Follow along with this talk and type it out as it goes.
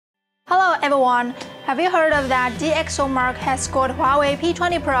everyone, have you heard of that DxOMark has scored Huawei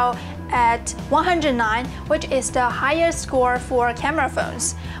P20 Pro at 109, which is the highest score for camera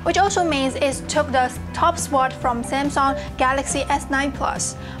phones, which also means it took the top spot from Samsung Galaxy S9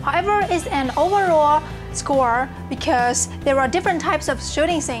 Plus. However, it's an overall score because there are different types of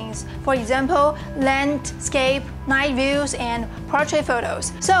shooting scenes, for example, landscape, night views, and portrait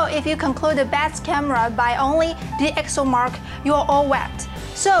photos. So if you conclude the best camera by only DxOMark, you are all wet.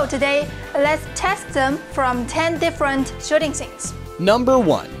 So today, let's test them from 10 different shooting scenes. Number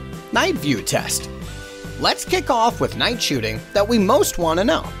 1. Night View Test. Let's kick off with night shooting that we most want to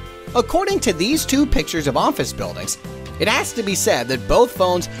know. According to these two pictures of office buildings, it has to be said that both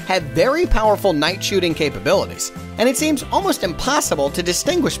phones have very powerful night shooting capabilities, and it seems almost impossible to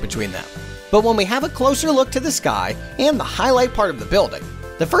distinguish between them. But when we have a closer look to the sky and the highlight part of the building,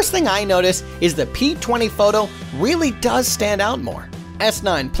 the first thing I notice is the P20 photo really does stand out more.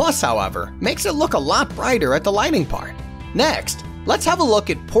 S9 Plus, however, makes it look a lot brighter at the lighting part. Next, let's have a look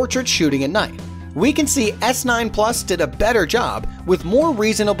at portrait shooting at night. We can see S9 Plus did a better job with more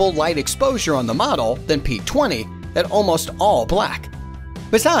reasonable light exposure on the model than P20 at almost all black.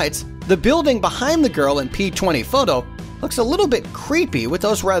 Besides, the building behind the girl in P20 photo looks a little bit creepy with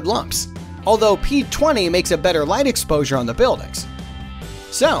those red lumps, although P20 makes a better light exposure on the buildings.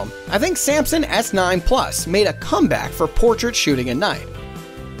 So, I think Samsung S9 Plus made a comeback for portrait shooting at night.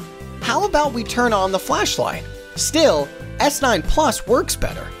 How about we turn on the flashlight? Still, S9 Plus works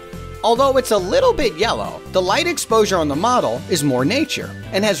better. Although it's a little bit yellow, the light exposure on the model is more nature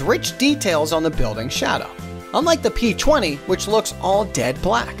and has rich details on the building shadow, unlike the P20, which looks all dead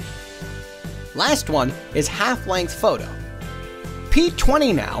black. Last one is half-length photo.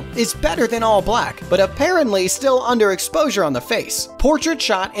 P20 now is better than all black, but apparently still underexposure on the face. Portrait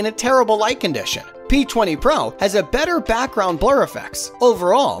shot in a terrible light condition. P20 Pro has a better background blur effects.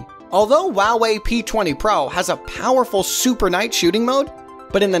 Overall, although Huawei P20 Pro has a powerful super night shooting mode,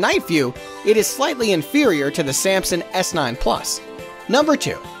 but in the night view, it is slightly inferior to the Samsung S9 Plus. Number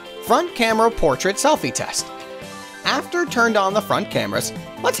 2. Front Camera Portrait Selfie Test. After turned on the front cameras,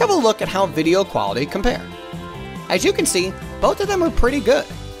 let's have a look at how video quality compare. As you can see, both of them are pretty good.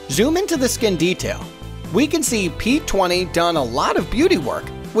 Zoom into the skin detail. We can see P20 done a lot of beauty work,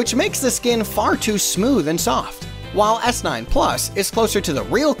 which makes the skin far too smooth and soft, while S9 Plus is closer to the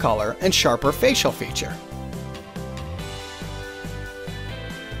real color and sharper facial feature.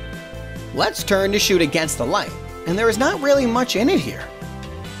 Let's turn to shoot against the light, and there is not really much in it here.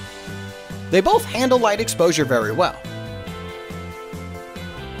 They both handle light exposure very well.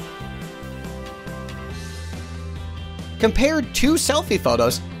 Compared two selfie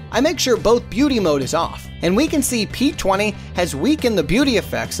photos, I make sure both beauty mode is off, and we can see P20 has weakened the beauty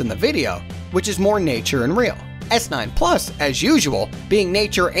effects in the video, which is more nature and real. S9 Plus, as usual, being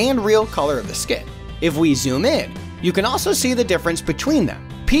nature and real color of the skin. If we zoom in, you can also see the difference between them.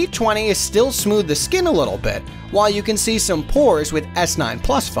 P20 is still smooth the skin a little bit, while you can see some pores with S9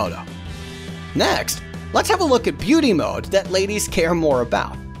 Plus photo. Next, let's have a look at beauty mode that ladies care more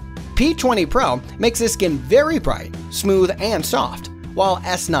about. P20 Pro makes the skin very bright, smooth, and soft, while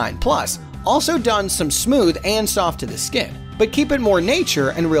S9 Plus also done some smooth and soft to the skin, but keep it more nature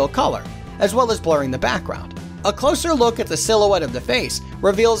and real color, as well as blurring the background. A closer look at the silhouette of the face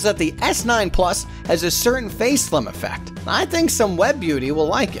reveals that the S9 Plus has a certain face slim effect. I think some web beauty will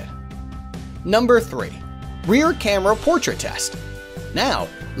like it. Number 3. Rear Camera Portrait Test. Now,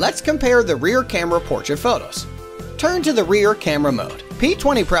 let's compare the rear camera portrait photos. Turn to the rear camera mode.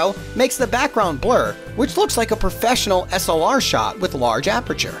 P20 Pro makes the background blur, which looks like a professional SLR shot with large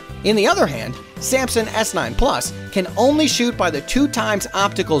aperture. In the other hand, Samsung S9 Plus can only shoot by the 2x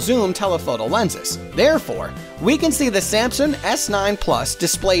optical zoom telephoto lenses. Therefore, we can see the Samsung S9 Plus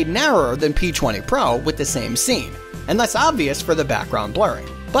displayed narrower than P20 Pro with the same scene, and less obvious for the background blurring,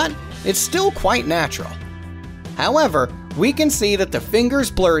 but it's still quite natural. However, we can see that the fingers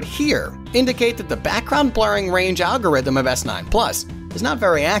blurred here indicate that the background blurring range algorithm of S9 Plus is not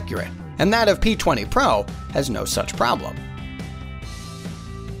very accurate, and that of P20 Pro has no such problem.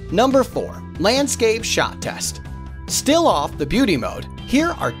 Number 4. Landscape Shot Test. Still off the beauty mode, here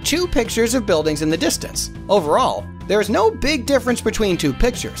are two pictures of buildings in the distance. Overall, there is no big difference between two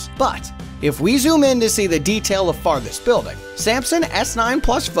pictures, but if we zoom in to see the detail of farthest building, Samsung S9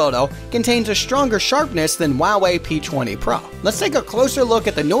 Plus photo contains a stronger sharpness than Huawei P20 Pro. Let's take a closer look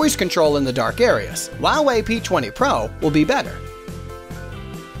at the noise control in the dark areas. Huawei P20 Pro will be better.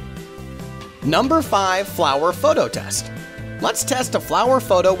 Number 5. Flower Photo Test. Let's test a flower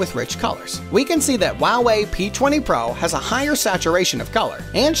photo with rich colors. We can see that Huawei P20 Pro has a higher saturation of color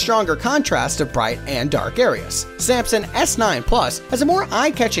and stronger contrast of bright and dark areas. Samsung S9 Plus has a more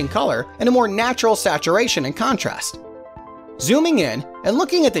eye-catching color and a more natural saturation and contrast. Zooming in and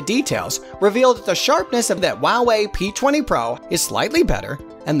looking at the details revealed that the sharpness of that Huawei P20 Pro is slightly better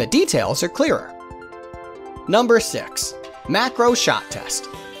and the details are clearer. Number 6. Macro Shot Test.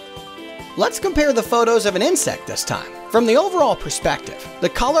 Let's compare the photos of an insect this time. From the overall perspective, the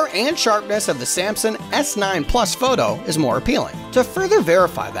color and sharpness of the Samsung S9 Plus photo is more appealing. To further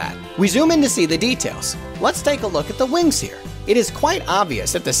verify that, we zoom in to see the details. Let's take a look at the wings here. It is quite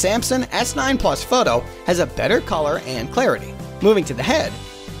obvious that the Samsung S9 Plus photo has a better color and clarity. Moving to the head,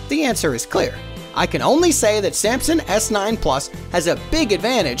 the answer is clear. I can only say that Samsung S9 Plus has a big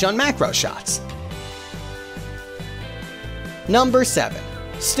advantage on macro shots. Number 7.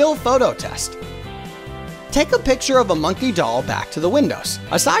 Still Photo Test. Take a picture of a monkey doll back to the windows.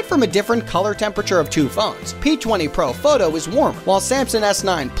 Aside from a different color temperature of two phones, P20 Pro photo is warmer, while Samsung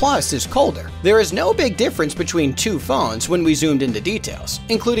S9 Plus is colder. There is no big difference between two phones when we zoomed into details,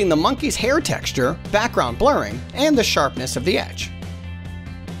 including the monkey's hair texture, background blurring, and the sharpness of the edge.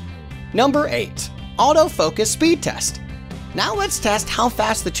 Number 8. Autofocus Speed Test. Now let's test how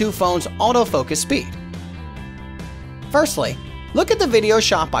fast the two phones' autofocus speed. Firstly, look at the video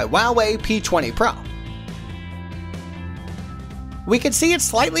shot by Huawei P20 Pro. We can see it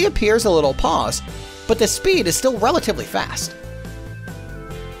slightly appears a little paused, but the speed is still relatively fast.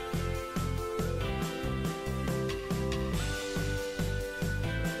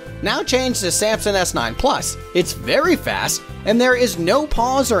 Now change to Samsung S9 Plus. It's very fast, and there is no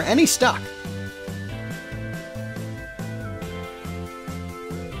pause or any stuck.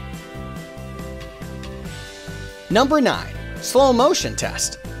 Number 9. Slow Motion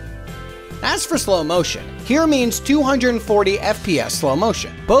Test. As for slow motion, here means 240 FPS slow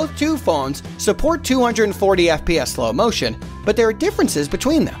motion. Both two phones support 240 FPS slow motion, but there are differences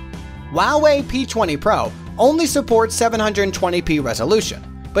between them. Huawei P20 Pro only supports 720p resolution,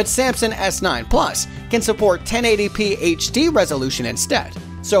 but Samsung S9 Plus can support 1080p HD resolution instead.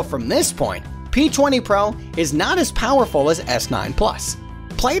 So from this point, P20 Pro is not as powerful as S9 Plus.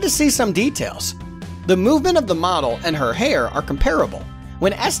 Play to see some details. The movement of the model and her hair are comparable,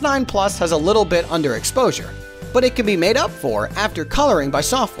 when S9 Plus has a little bit underexposure, but it can be made up for after coloring by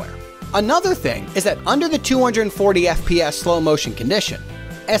software. Another thing is that under the 240 FPS slow motion condition,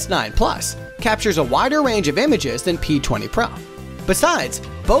 S9 Plus captures a wider range of images than P20 Pro. Besides,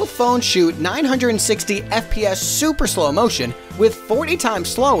 both phones shoot 960 FPS super slow motion with 40 times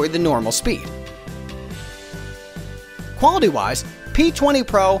slower than normal speed. Quality-wise, P20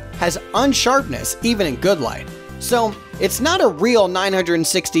 Pro has unsharpness even in good light, so it's not a real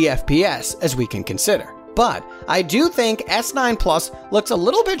 960 FPS as we can consider. But I do think S9 Plus looks a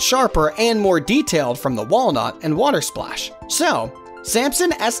little bit sharper and more detailed from the walnut and water splash. So,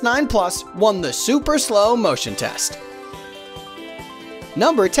 Samsung S9 Plus won the super slow motion test.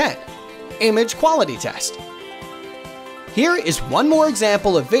 Number 10. Image Quality Test. Here is one more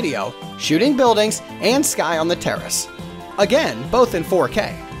example of video shooting buildings and sky on the terrace. Again, both in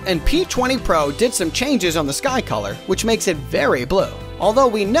 4K. And P20 Pro did some changes on the sky color, which makes it very blue. Although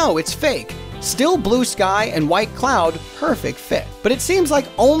we know it's fake, still blue sky and white cloud, perfect fit. But it seems like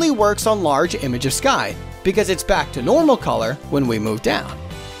only works on large image of sky, because it's back to normal color when we move down.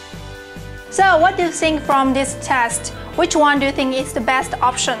 So what do you think from this test? Which one do you think is the best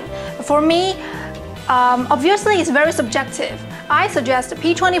option? For me, obviously it's very subjective. I suggest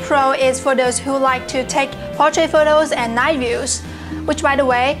P20 Pro is for those who like to take portrait photos and night views, which by the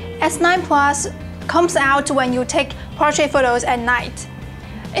way, S9 Plus comes out when you take portrait photos at night.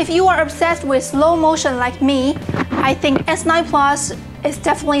 If you are obsessed with slow motion like me, I think S9 Plus is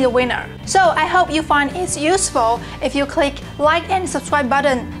definitely the winner. So I hope you find it useful. If you click like and subscribe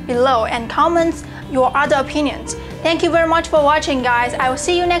button below and comment your other opinions. Thank you very much for watching, guys. I will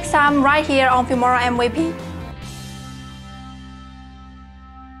see you next time right here on Filmora MVP.